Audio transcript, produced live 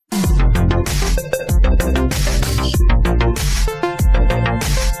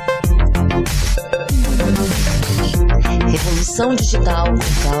Revolução digital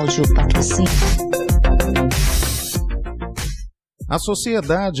com Cláudio Patrocínio. A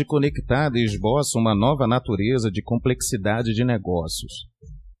sociedade conectada esboça uma nova natureza de complexidade de negócios.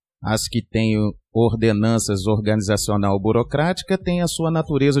 As que têm ordenanças organizacional burocrática têm a sua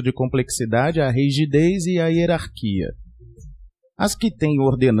natureza de complexidade, a rigidez e a hierarquia. As que têm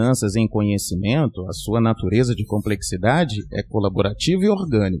ordenanças em conhecimento, a sua natureza de complexidade é colaborativa e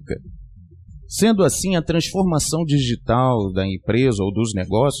orgânica. Sendo assim, a transformação digital da empresa ou dos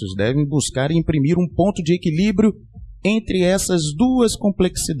negócios deve buscar imprimir um ponto de equilíbrio entre essas duas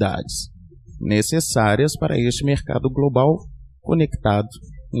complexidades, necessárias para este mercado global conectado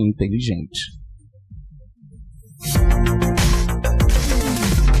e inteligente.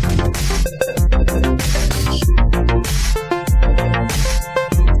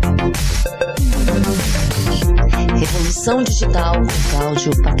 Revolução digital com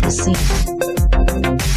Cláudio Patrocínio.